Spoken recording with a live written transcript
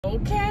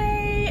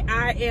Okay,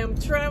 I am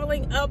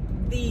traveling up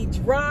the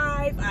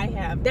drive. I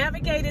have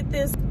navigated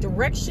this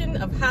direction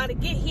of how to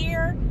get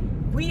here.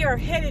 We are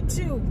headed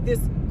to this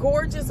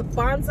gorgeous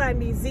bonsai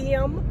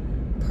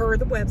museum, per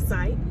the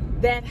website,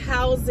 that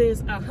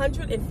houses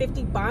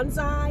 150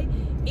 bonsai.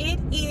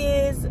 It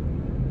is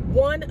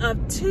one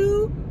of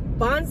 2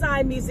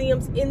 bonsai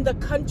museums in the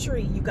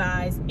country, you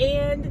guys,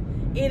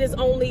 and it is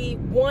only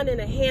one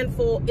in a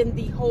handful in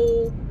the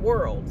whole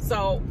world.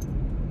 So,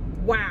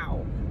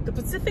 wow. The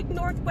Pacific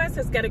Northwest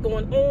has got it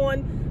going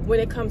on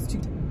when it comes to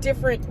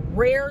different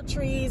rare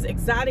trees,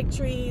 exotic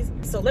trees.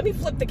 So let me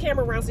flip the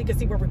camera around so you can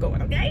see where we're going,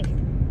 okay?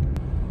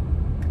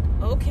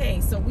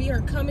 Okay, so we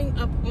are coming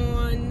up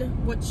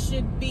on what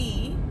should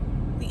be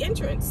the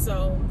entrance.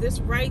 So this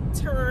right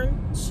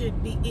turn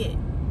should be it.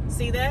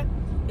 See that?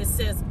 It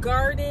says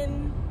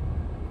garden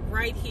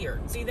right here.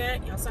 See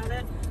that? Y'all saw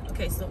that?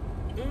 Okay, so,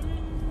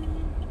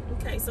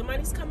 okay,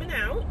 somebody's coming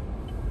out.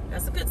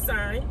 That's a good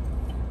sign.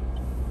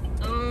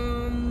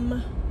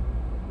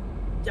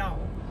 Y'all,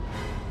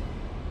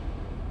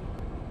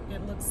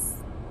 it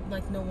looks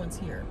like no one's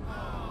here.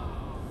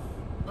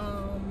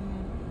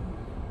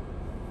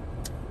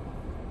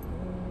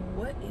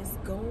 What is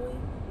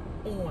going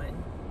on?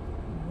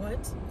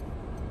 What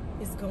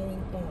is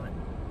going on?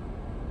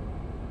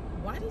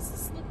 Why does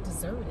this look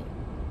deserted?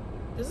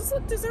 Does this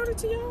look deserted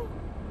to y'all?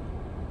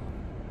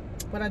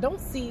 What I don't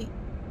see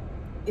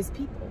is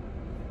people.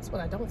 That's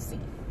what I don't see.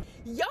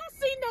 Y'all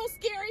seen those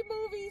scary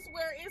movies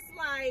where it's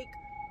like,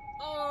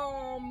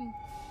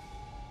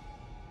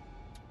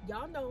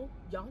 y'all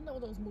know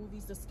those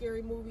movies, the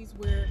scary movies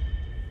where,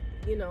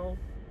 you know,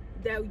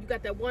 that you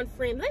got that one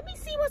friend, let me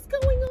see what's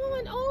going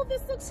on. Oh,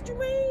 this looks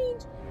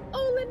strange.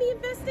 Oh, let me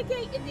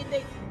investigate. And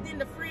then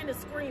the friend is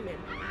screaming.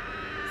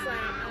 It's like,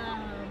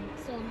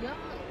 so y'all,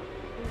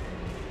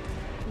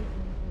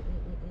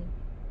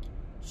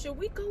 should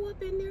we go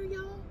up in there,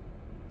 y'all?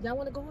 Y'all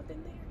want to go up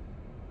in there?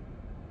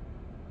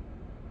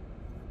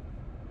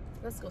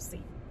 Let's go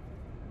see.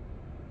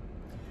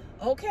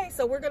 Okay,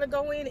 so we're gonna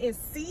go in and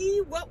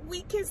see what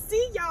we can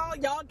see, y'all.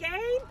 Y'all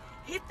game?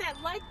 Hit that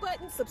like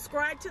button,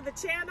 subscribe to the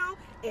channel,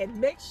 and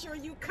make sure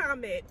you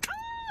comment.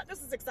 Ah,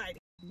 this is exciting.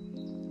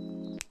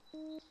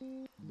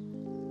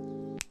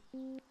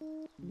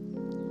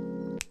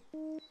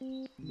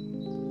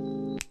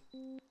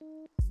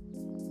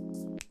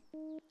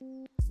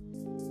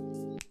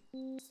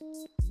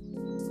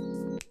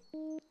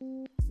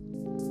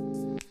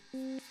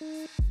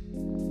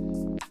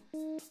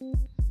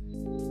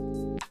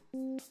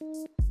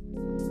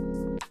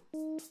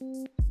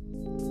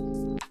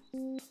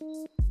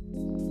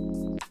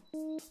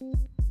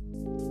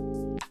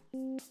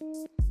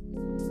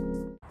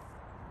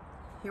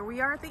 Here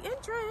we are at the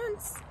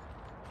entrance.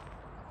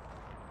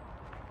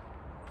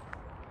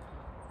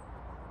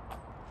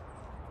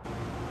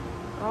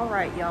 All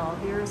right, y'all,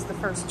 here's the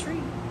first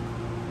tree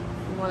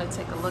we want to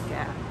take a look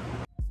at.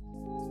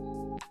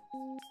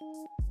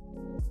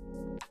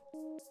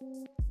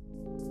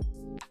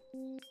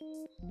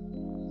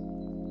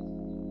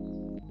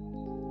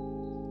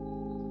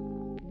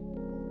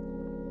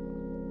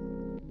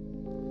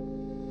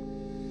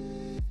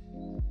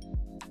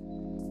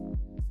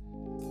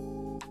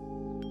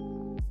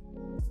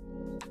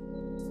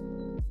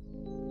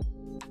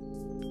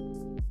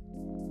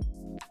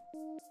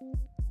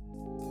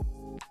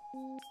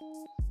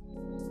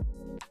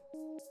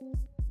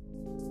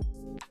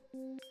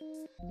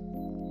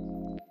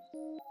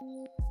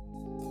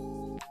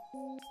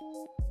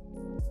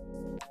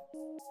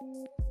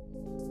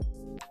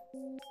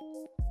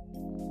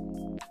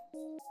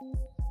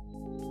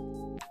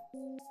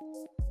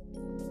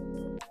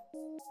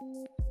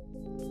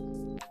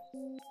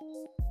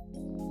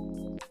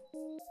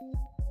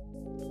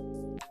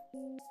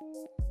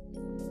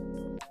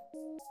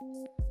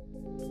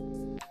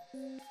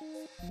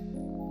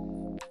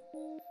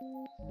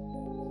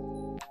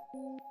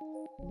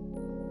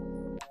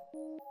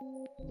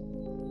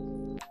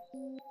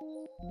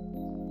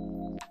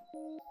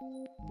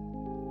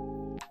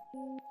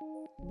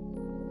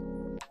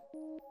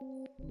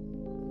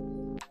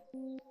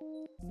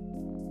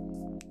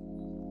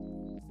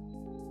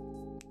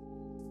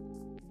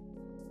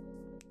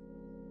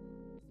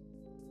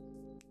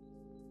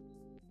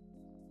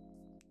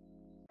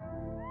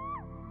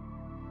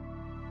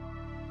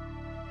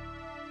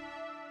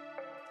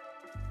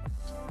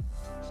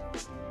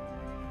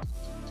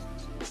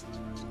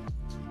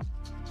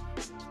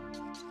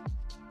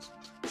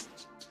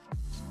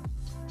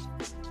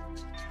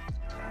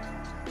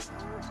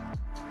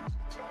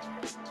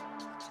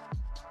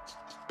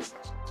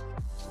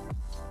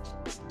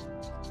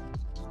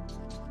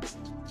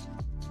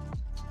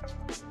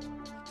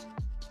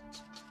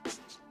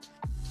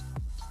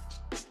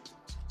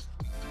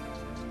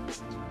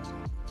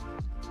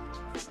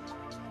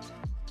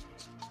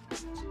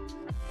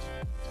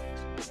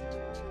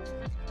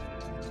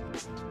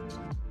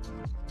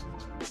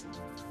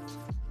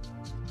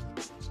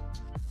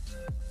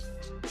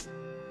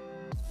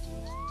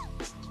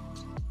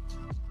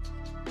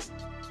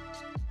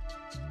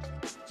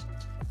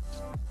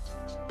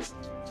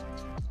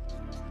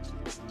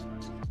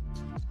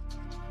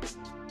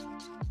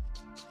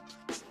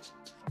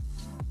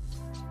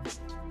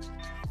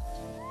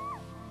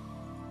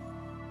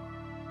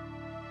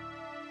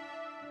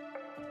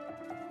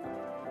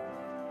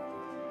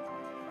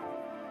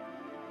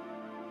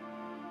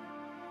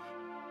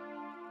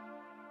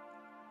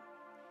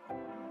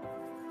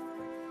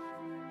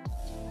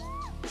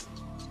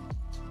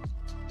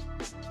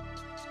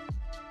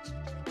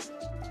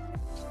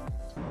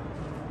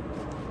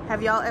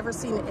 Have y'all ever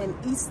seen an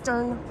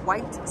eastern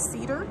white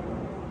cedar?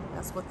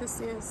 That's what this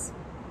is.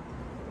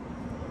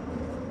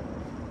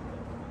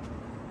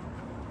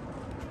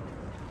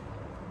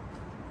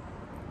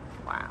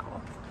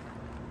 Wow.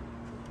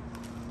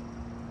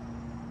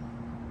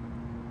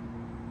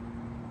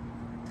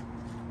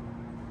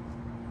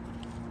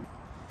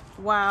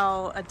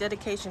 Wow, a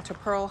dedication to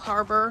Pearl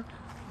Harbor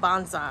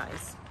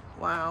bonsais.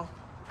 Wow.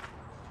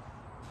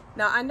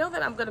 Now, I know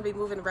that I'm going to be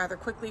moving rather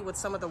quickly with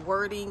some of the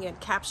wording and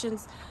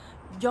captions.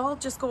 Y'all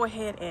just go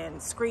ahead and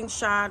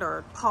screenshot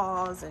or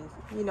pause, and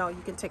you know,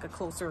 you can take a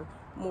closer,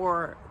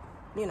 more,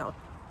 you know,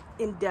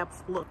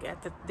 in-depth look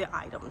at the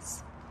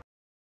items.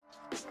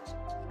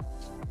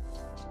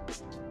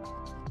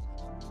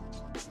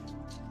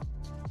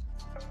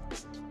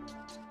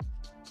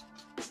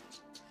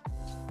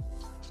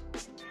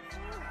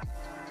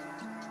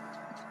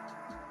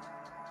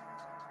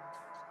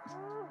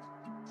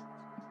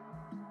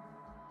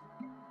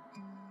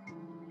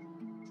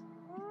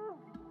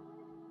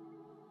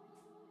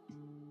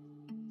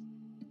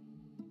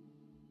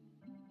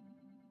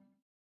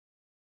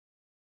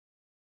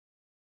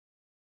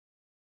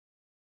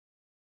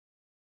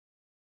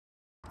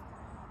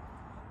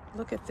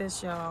 Look at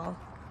this, y'all.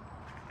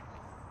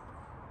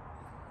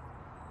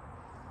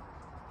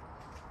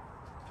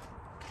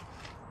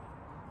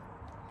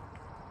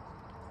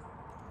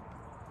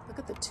 Look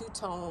at the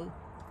two-tone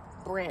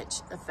branch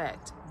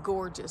effect.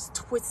 Gorgeous.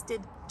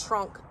 Twisted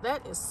trunk.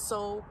 That is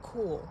so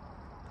cool.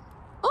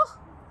 Oh!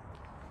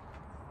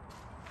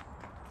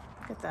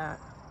 Look at that.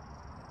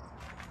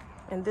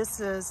 And this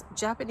is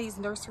Japanese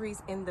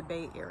nurseries in the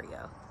Bay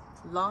Area.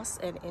 Loss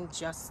and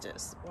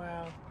injustice.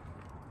 Wow.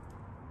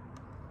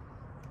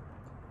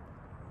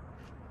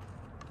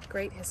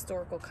 Great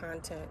historical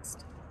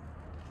context.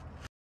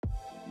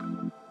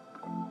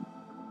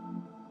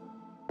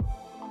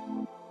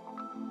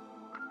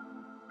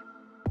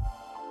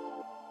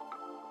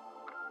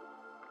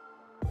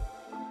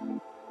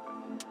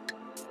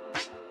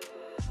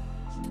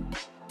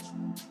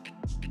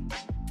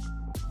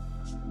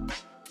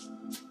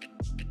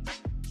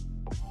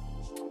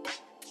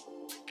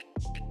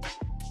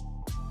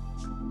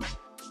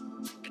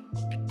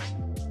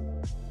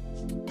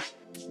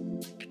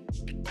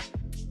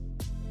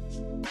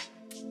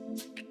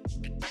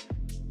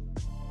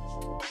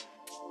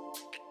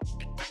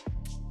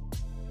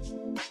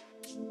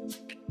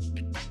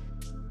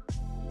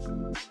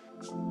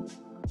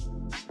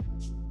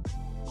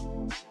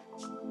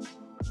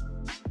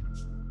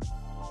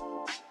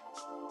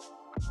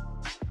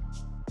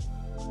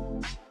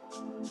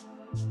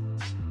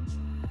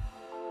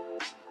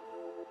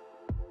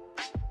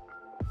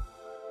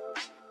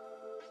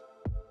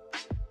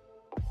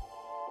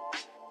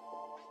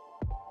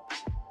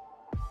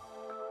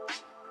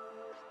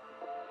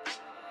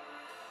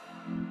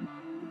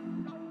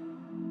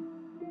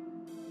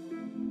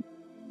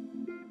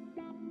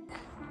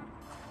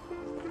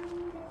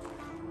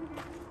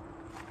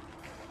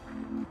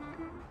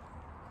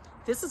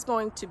 This is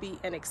going to be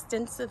an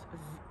extensive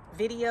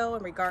video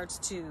in regards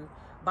to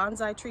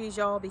bonsai trees,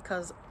 y'all,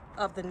 because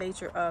of the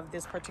nature of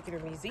this particular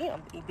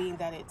museum, being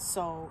that it's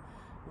so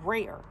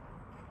rare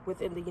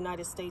within the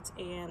United States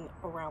and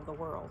around the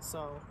world.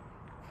 So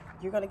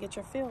you're gonna get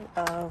your fill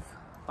of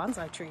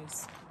bonsai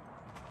trees.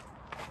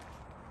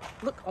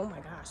 Look, oh my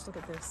gosh, look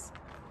at this.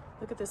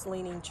 Look at this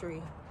leaning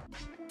tree.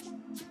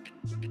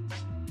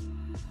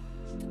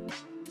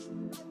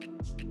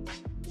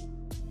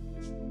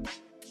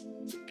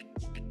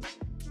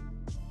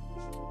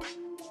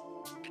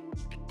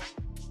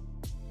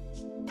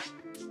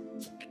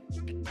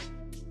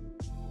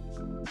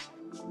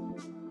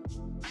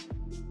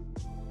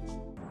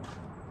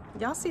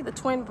 Y'all see the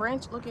twin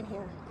branch? Look in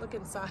here. Look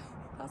inside.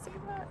 Y'all see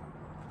that?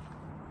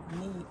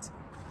 Neat.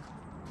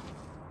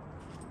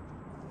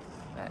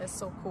 That is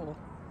so cool.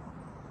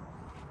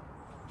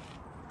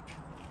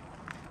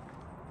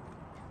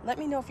 Let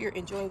me know if you're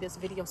enjoying this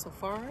video so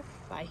far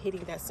by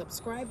hitting that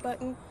subscribe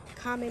button,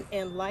 comment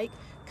and like.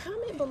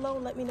 Comment below,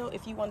 let me know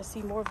if you want to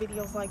see more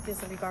videos like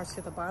this in regards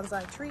to the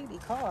bonsai tree,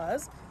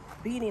 because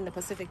being in the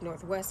Pacific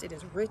Northwest, it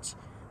is rich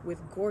with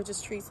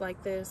gorgeous trees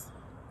like this.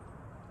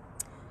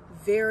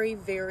 Very,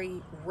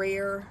 very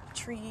rare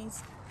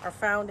trees are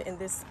found in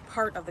this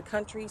part of the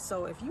country.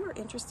 So if you are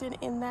interested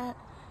in that,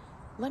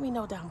 let me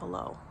know down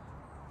below.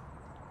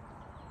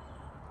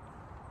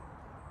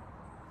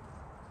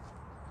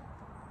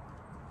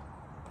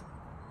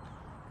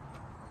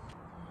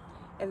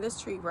 And this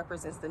tree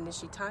represents the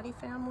Nishitani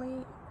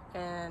family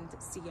and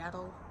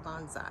Seattle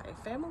Bonsai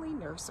Family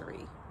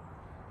Nursery.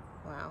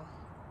 Wow.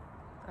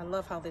 I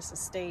love how this is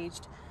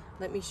staged.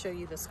 Let me show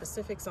you the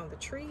specifics on the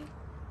tree.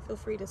 Feel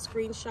free to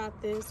screenshot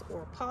this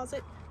or pause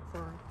it for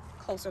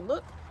a closer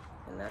look.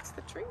 And that's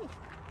the tree.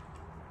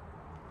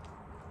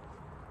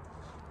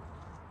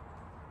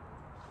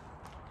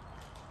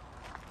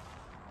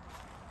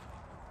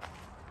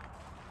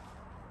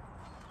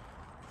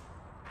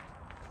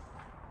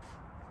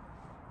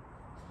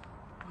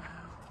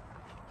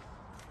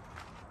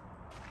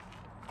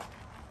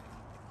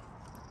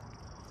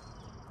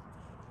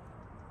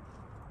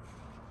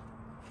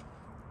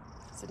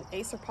 It's an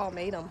Acer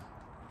palmatum.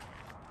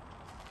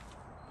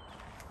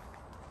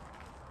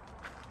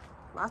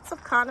 Lots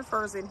of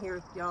conifers in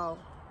here, y'all.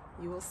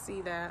 You will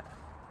see that.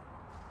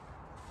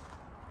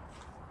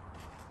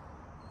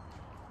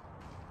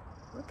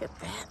 Look at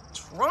that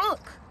trunk.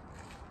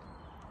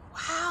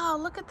 Wow,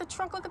 look at the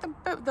trunk. Look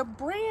at the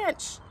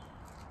branch.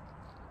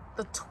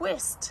 The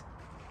twist.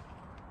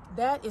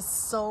 That is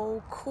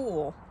so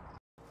cool.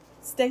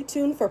 Stay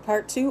tuned for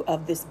part 2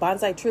 of this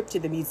bonsai trip to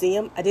the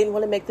museum. I didn't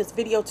want to make this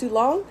video too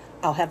long.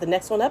 I'll have the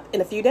next one up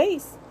in a few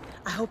days.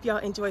 I hope y'all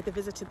enjoyed the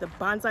visit to the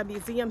Bonsai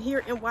Museum here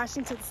in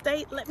Washington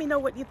State. Let me know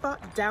what you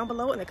thought down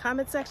below in the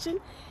comment section.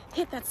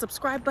 Hit that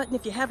subscribe button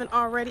if you haven't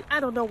already. I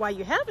don't know why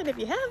you haven't if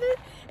you haven't.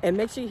 And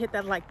make sure you hit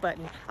that like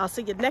button. I'll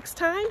see you next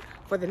time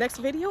for the next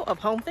video of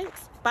Home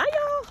Things. Bye,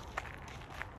 y'all.